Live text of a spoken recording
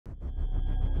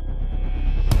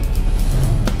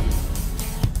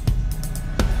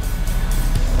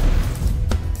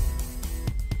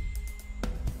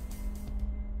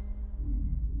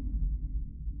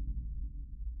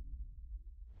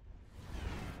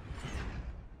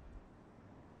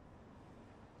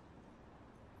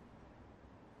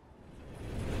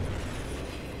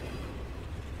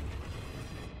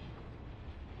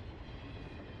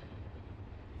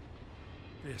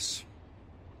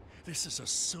This is a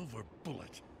silver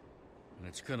bullet. And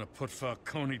it's gonna put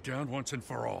Falcone down once and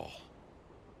for all.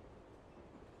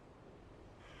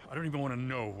 I don't even want to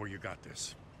know where you got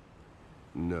this.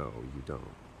 No, you don't.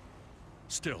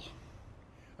 Still,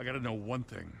 I gotta know one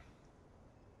thing.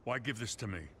 Why give this to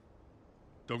me?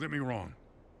 Don't get me wrong.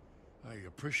 I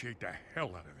appreciate the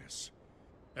hell out of this.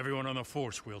 Everyone on the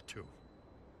Force will too.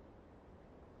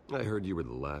 I heard you were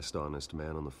the last honest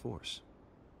man on the Force.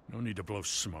 No need to blow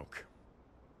smoke.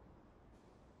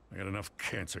 I got enough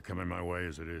cancer coming my way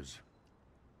as it is.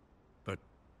 But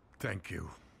thank you.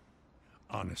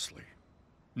 Honestly.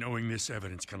 Knowing this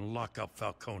evidence can lock up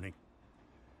Falcone.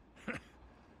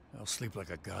 I'll sleep like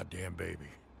a goddamn baby.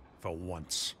 For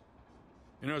once.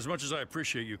 You know, as much as I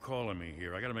appreciate you calling me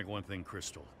here, I gotta make one thing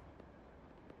crystal.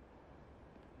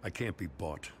 I can't be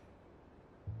bought.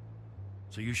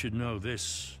 So you should know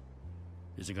this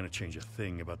isn't gonna change a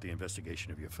thing about the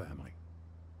investigation of your family.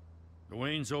 The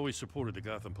Waynes always supported the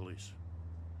Gotham police.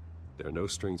 There are no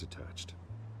strings attached.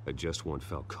 I just want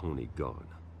Falcone gone.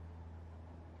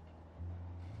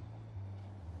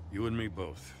 You and me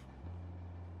both.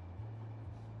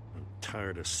 I'm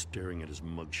tired of staring at his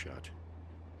mugshot.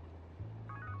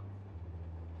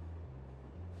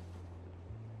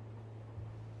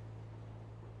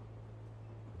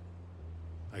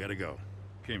 I gotta go.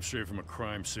 Came straight from a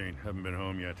crime scene. Haven't been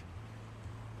home yet.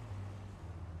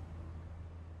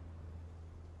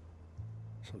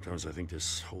 Sometimes I think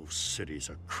this whole city's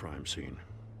a crime scene.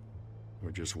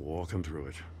 We're just walking through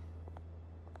it.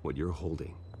 What you're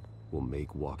holding will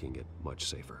make walking it much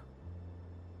safer.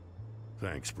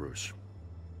 Thanks, Bruce.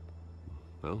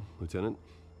 Well, Lieutenant?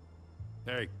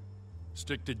 Hey,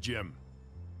 stick to Jim.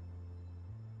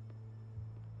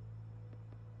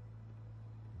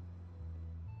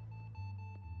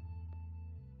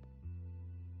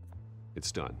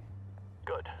 It's done.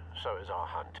 Good. So is our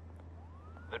hunt.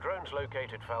 The drones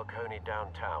located Falcone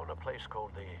downtown, a place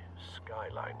called the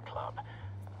Skyline Club.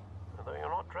 Though you're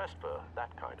not dressed for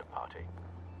that kind of party.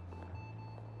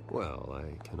 Well,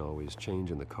 I can always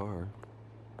change in the car.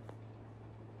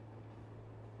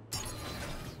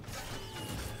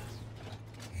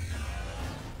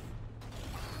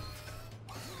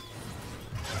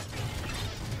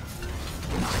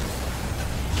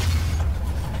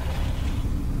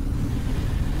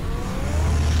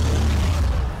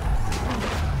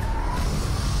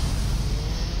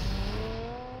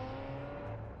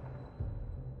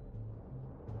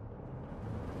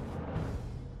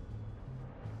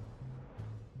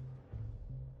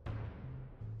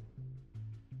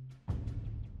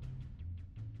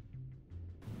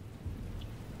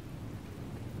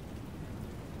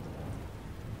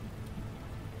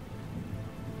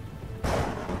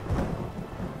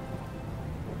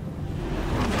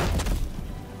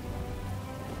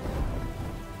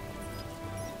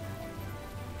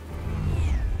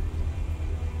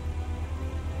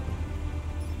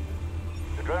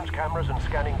 Drone's cameras and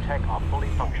scanning tech are fully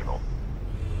functional.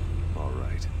 All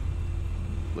right.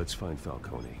 Let's find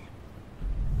Falcone.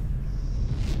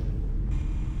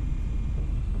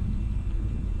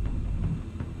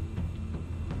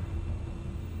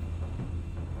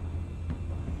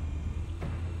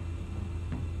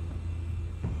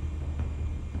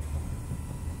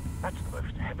 That's the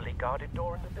most heavily guarded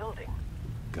door in the building.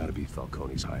 Gotta be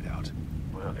Falcone's hideout.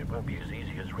 Well, it won't be as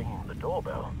easy as ringing the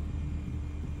doorbell.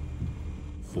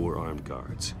 4 armed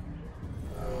guards.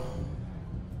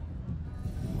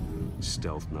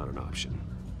 Stealth not an option.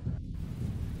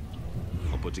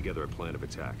 I'll put together a plan of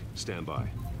attack. Stand by.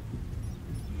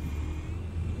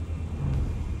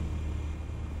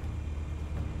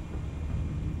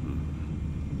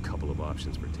 Couple of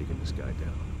options for taking this guy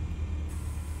down.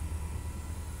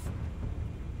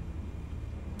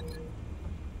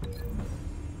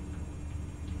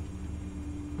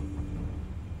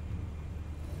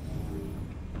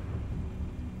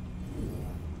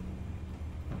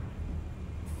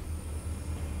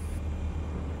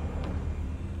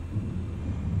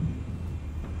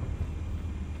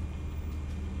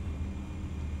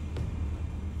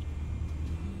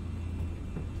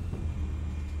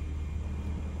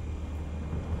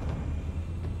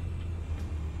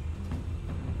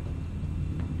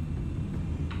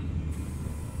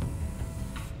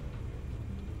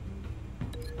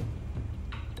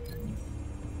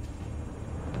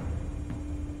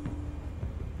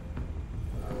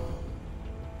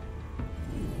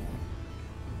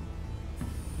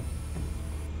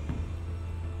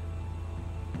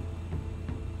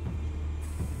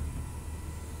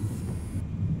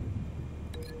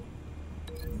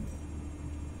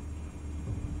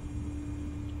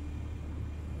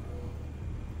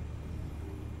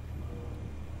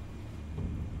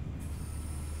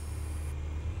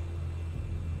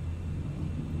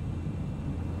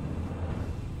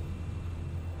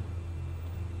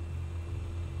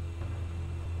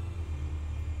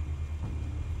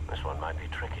 This one might be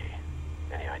tricky.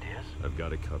 Any ideas? I've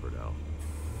got it covered, Al.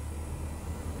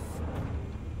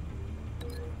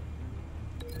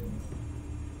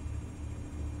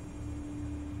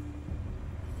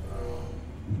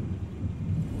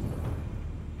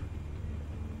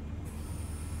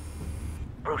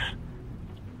 Bruce,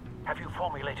 have you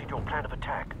formulated your plan of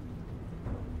attack?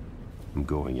 I'm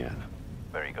going in.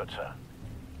 Very good, sir.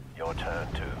 Your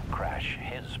turn to crash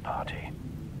his party.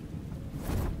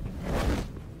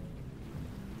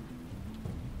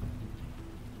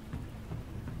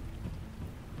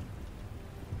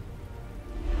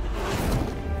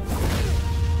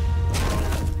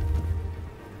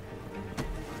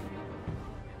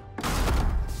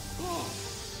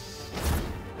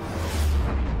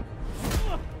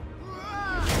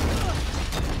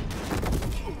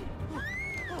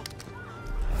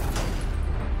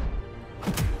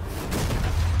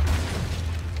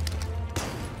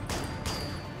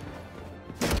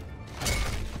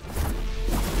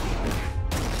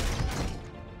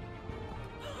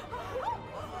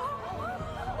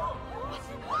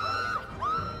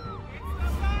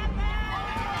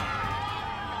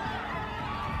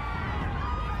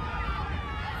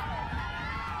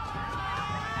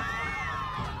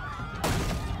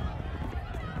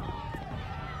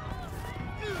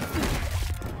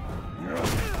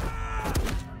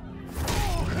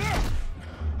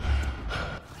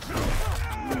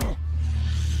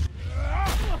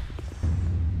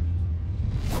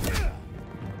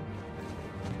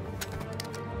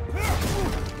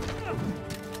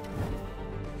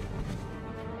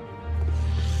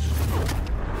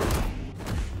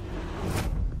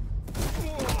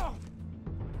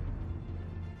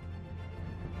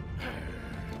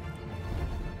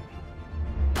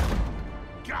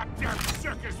 Goddamn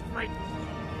circus freak!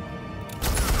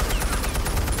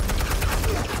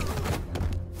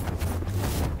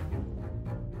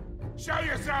 Show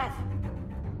yourself!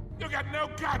 You got no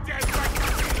goddamn right to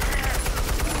be here!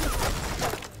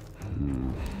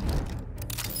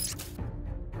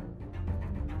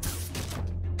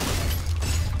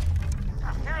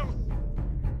 The hell?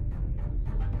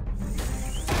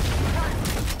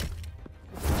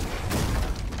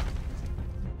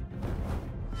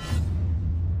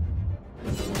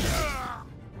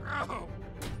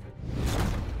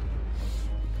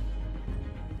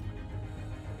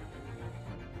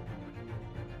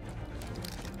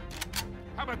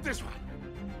 How about this one?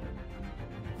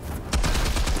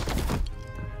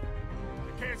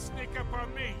 You can't sneak up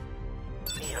on me.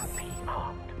 EMP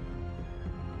armed.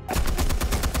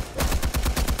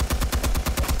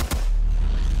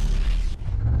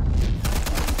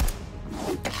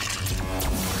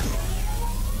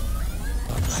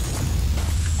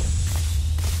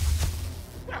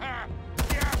 Yeah.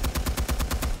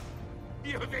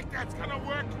 You think that's gonna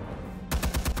work?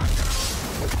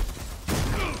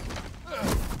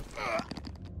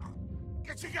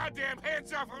 Get your goddamn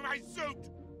hands off of my suit!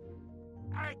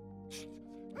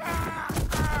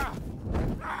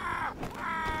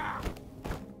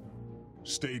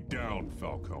 Stay down,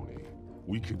 Falcone.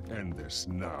 We can end this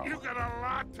now. You got a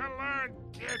lot to learn,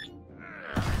 kid.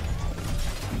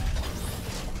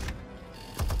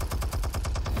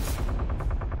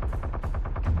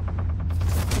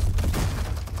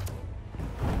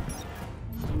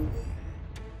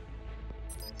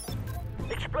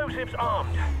 Explosives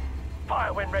armed.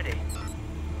 Fire when ready.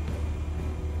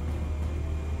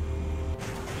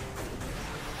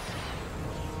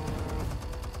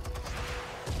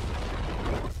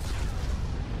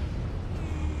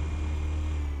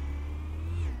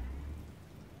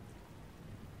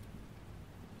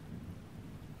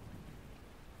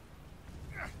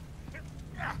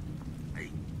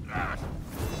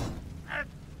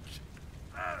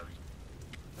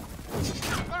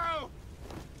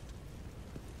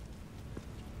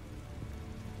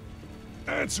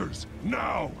 Answers,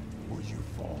 now, or you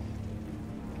fall.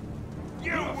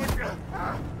 You would...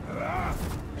 All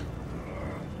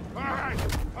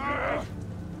right.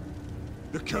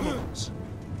 The chemicals.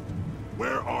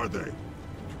 Where are they?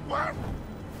 What?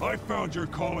 I found your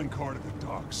calling card at the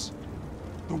docks.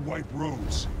 The White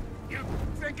Rose. You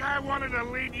think I wanted to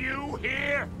lead you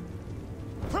here?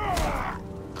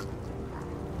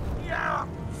 Yeah,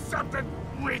 something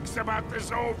reeks about this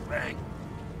whole thing.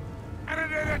 And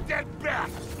it ain't a dead bat.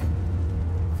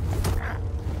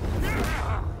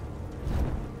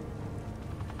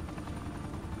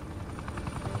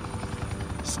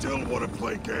 Still want to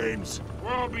play games?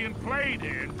 We're all being played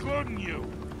here, including you.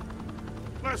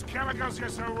 Those chemicals you're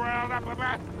so riled up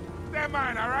about, they're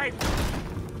mine, all right?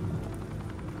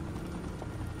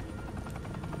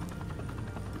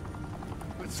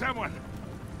 But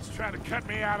is trying to cut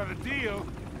me out of the deal,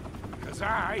 because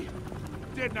I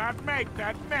did not make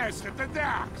that mess at the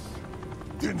docks.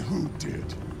 Then who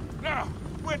did? No,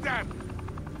 we're done.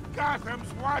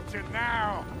 Gotham's watching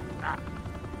now.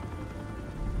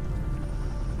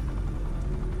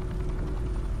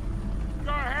 Go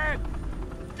ahead.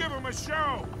 Give him a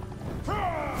show.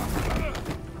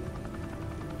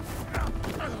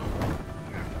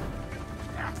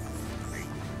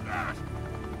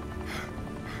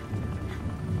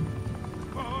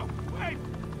 Oh, wait!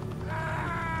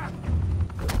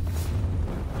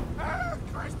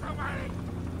 Christ almighty!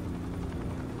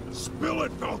 Spill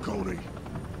it, Falcone!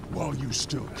 While you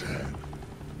still can.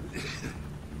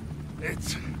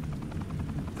 It's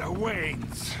the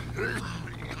Waynes.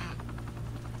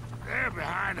 They're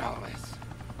behind all this.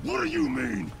 What do you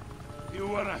mean? You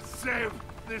wanna save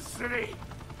this city?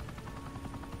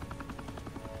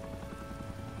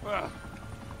 Well,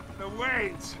 the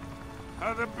Waynes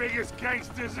are the biggest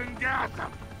gangsters in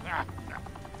Gotham.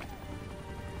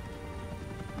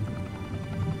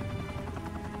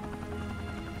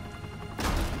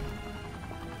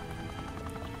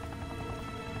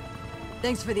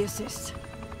 Thanks for the assist.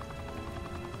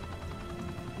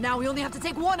 Now we only have to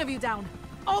take one of you down.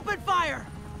 Open fire!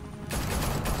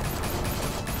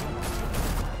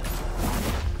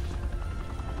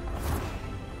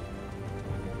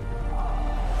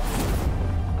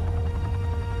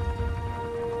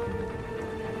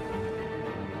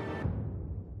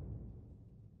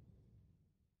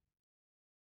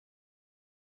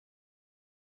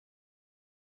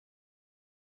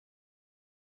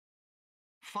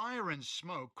 Fire and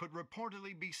smoke could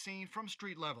reportedly be seen from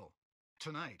street level.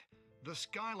 Tonight, the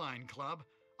Skyline Club,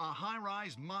 a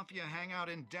high-rise mafia hangout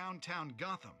in downtown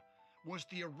Gotham, was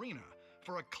the arena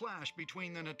for a clash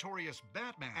between the notorious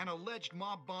Batman and alleged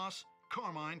mob boss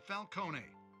Carmine Falcone,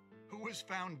 who was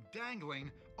found dangling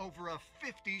over a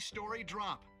 50-story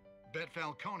drop. Bet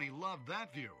Falcone loved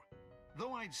that view.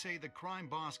 Though I'd say the crime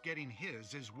boss getting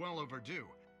his is well overdue,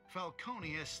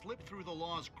 Falcone has slipped through the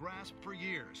law's grasp for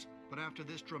years. But after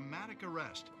this dramatic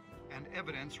arrest and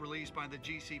evidence released by the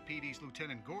GCPD's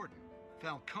Lieutenant Gordon,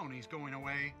 Falcone's going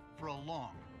away for a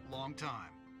long, long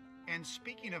time. And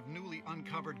speaking of newly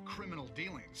uncovered criminal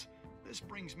dealings, this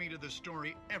brings me to the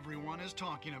story everyone is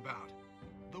talking about: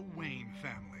 the Wayne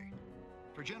family.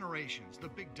 For generations, the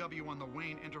big W on the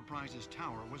Wayne Enterprises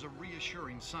Tower was a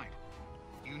reassuring sight.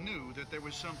 You knew that there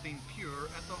was something pure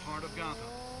at the heart of Gotham,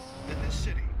 that this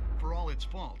city, for all its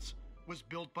faults, was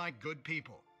built by good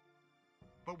people.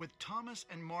 But with Thomas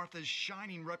and Martha's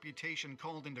shining reputation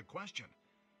called into question,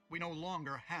 we no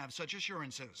longer have such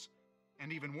assurances.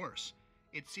 And even worse,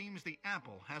 it seems the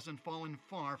apple hasn't fallen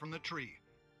far from the tree.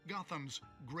 Gotham's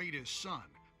greatest son,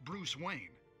 Bruce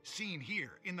Wayne, seen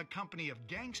here in the company of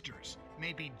gangsters,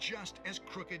 may be just as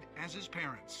crooked as his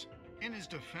parents. In his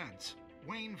defense,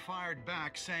 Wayne fired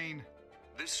back saying,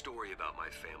 This story about my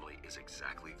family is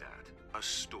exactly that. A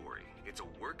story. It's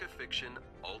a work of fiction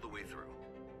all the way through.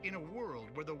 In a world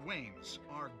where the Waynes,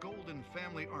 our golden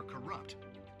family, are corrupt,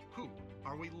 who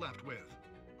are we left with?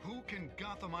 Who can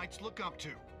Gothamites look up to?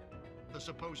 The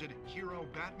supposed hero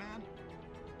Batman?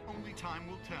 Only time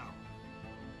will tell.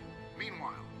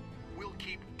 Meanwhile, we'll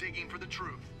keep digging for the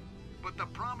truth. But the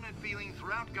prominent feeling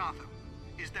throughout Gotham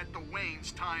is that the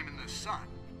Waynes' time in the sun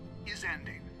is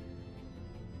ending.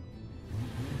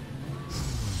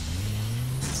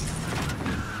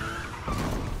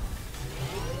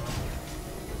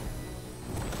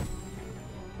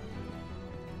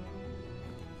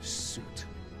 Suit,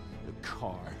 the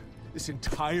car, this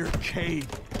entire cave.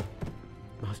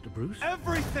 Master Bruce?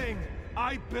 Everything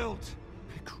I built!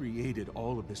 I created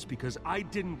all of this because I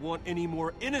didn't want any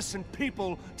more innocent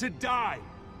people to die!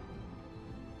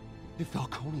 If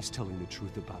Falcone's telling the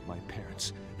truth about my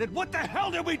parents, then what the hell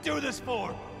did we do this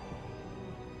for?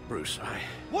 Bruce,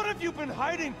 What have you been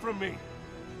hiding from me?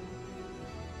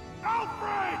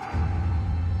 Alfred!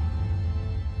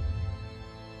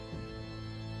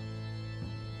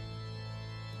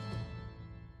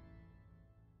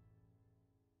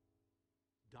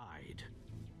 died.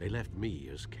 They left me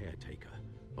as caretaker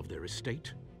of their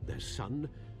estate, their son,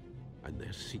 and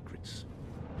their secrets.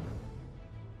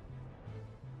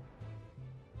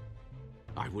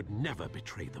 I would never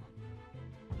betray them.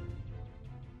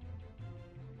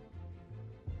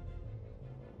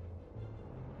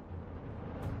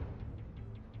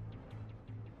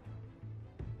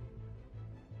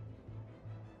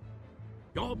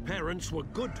 Your parents were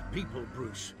good people,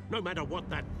 Bruce, no matter what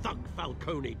that thug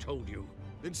Falcone told you.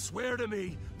 Then swear to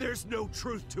me there's no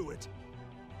truth to it.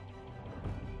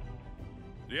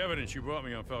 The evidence you brought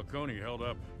me on Falcone held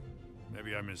up.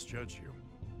 Maybe I misjudged you.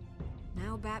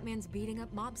 Now Batman's beating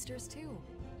up mobsters too.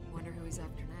 Wonder who he's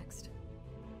after next.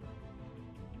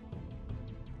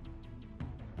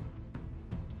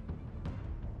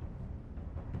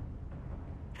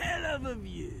 Hell of a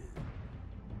view.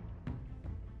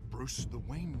 Bruce, the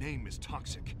Wayne name is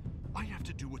toxic. I have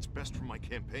to do what's best for my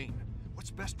campaign.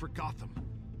 What's best for Gotham.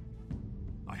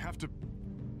 I have to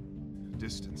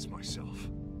distance myself.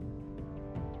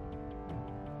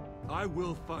 I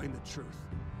will find the truth.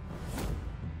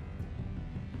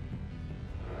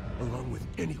 Along with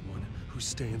anyone who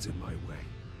stands in my way.